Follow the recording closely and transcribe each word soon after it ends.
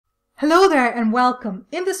Hello there and welcome.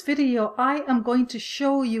 In this video, I am going to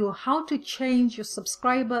show you how to change your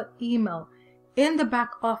subscriber email in the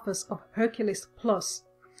back office of herculist Plus.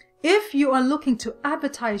 If you are looking to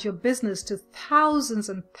advertise your business to thousands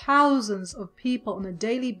and thousands of people on a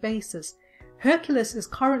daily basis, herculist is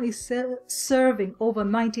currently serving over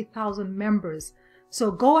 90,000 members. So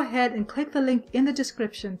go ahead and click the link in the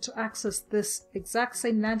description to access this exact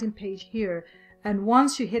same landing page here. And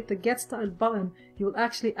once you hit the Get Started button, you will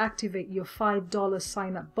actually activate your $5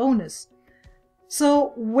 sign-up bonus.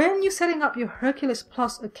 So when you're setting up your herculist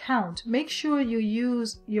Plus account, make sure you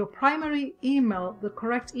use your primary email, the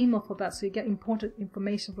correct email for that, so you get important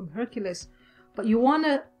information from herculist. But you want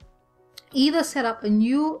to either set up a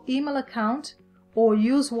new email account or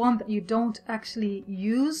use one that you don't actually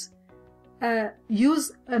use. When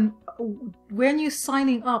you're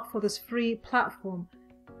signing up for this free platform,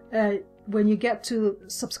 when you get to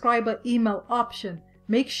subscriber email option,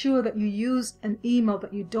 make sure that you use an email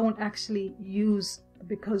that you don't actually use,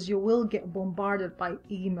 because you will get bombarded by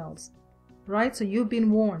emails, right? So you've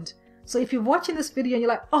been warned. So if you're watching this video and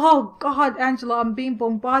you're like, oh God, Angela, I'm being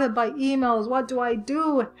bombarded by emails, what do I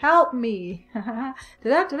do? Help me.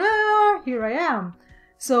 Here I am.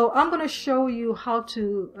 So I'm going to show you how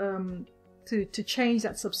to change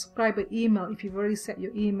that subscriber email if you've already set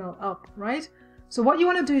your email up, right? So what you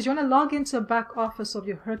want to do is you want to log into the back office of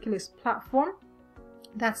your herculist platform.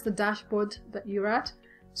 That's the dashboard that you're at.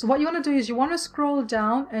 So what you want to do is you want to scroll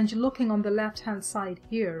down, and you're looking on the left hand side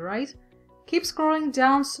here, right? Keep scrolling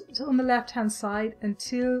down on the left hand side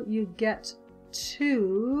until you get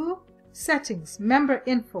to settings, member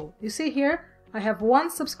info. You see here, I have one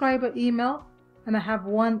subscriber email and I have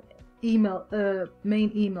one email,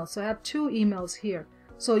 main email. So I have two emails here.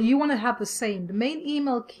 So you want to have the same. The main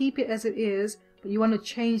email, keep it as it is. But you want to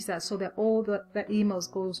change that so that all that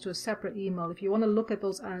emails goes to a separate email. If you want to look at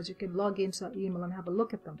those ads, you can log into that email and have a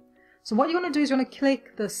look at them. So what you want to do is you want to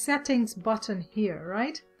click the settings button here,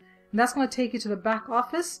 right? And that's going to take you to the back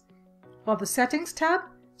office of the settings tab.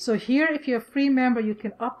 So here, if you're a free member, you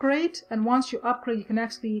can upgrade. And once you upgrade, you can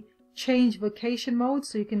actually change vacation mode.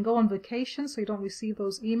 So you can go on vacation so you don't receive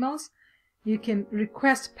those emails. You can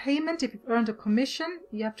request payment if you've earned a commission.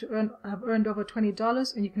 You have to have earned over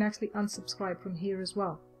 $20, and you can actually unsubscribe from here as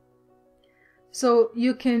well. So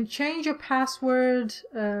you can change your password,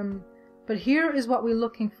 but here is what we're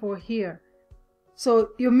looking for here. So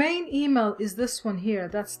your main email is this one here.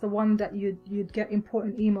 That's the one that you'd get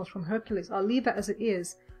important emails from herculist. I'll leave that as it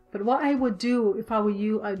is. But what I would do if I were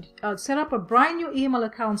you, I'd set up a brand new email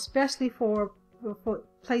account, especially for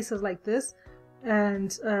places like this.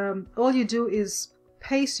 And all you do is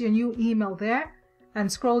paste your new email there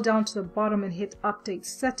and scroll down to the bottom and hit update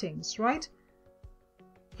settings, right?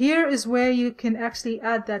 Here is where you can actually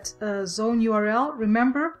add that zone URL.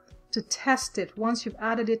 Remember to test it. Once you've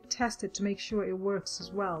added it, test it to make sure it works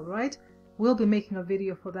as well, right? We'll be making a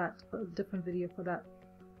video for that, a different video for that.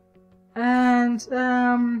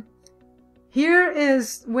 And here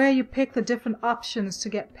is where you pick the different options to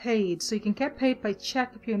get paid. So you can get paid by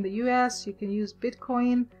check if you're in the US. You can use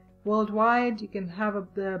Bitcoin worldwide. You can have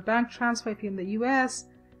the bank transfer if you're in the US.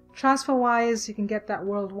 TransferWise, you can get that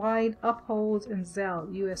worldwide. Uphold and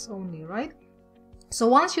Zelle, US only, right? So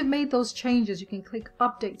once you've made those changes, you can click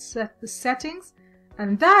Update Set the Settings.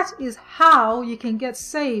 And that is how you can get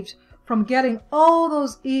saved from getting all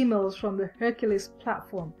those emails from the herculist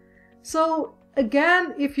platform. So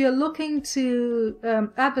again, if you're looking to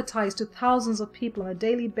advertise to thousands of people on a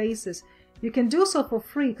daily basis, you can do so for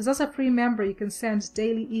free, because as a free member, you can send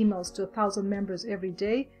daily emails to 1,000 members every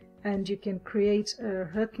day, and you can create a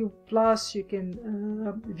Hercule Plus. You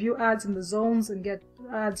can view ads in the zones and get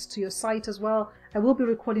ads to your site as well. I will be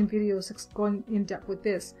recording videos going in depth with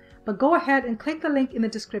this, but go ahead and click the link in the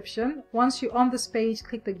description. Once you're on this page,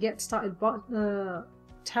 click the Get Started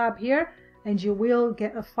tab here, and you will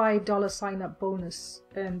get a $5 sign-up bonus,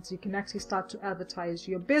 and you can actually start to advertise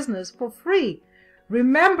your business for free.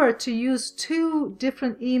 Remember to use two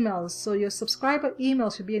different emails. So your subscriber email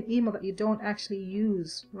should be an email that you don't actually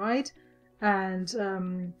use, right?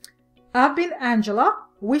 And I've been Angela,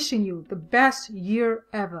 wishing you the best year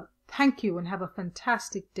ever. Thank you, and have a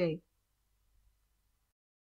fantastic day.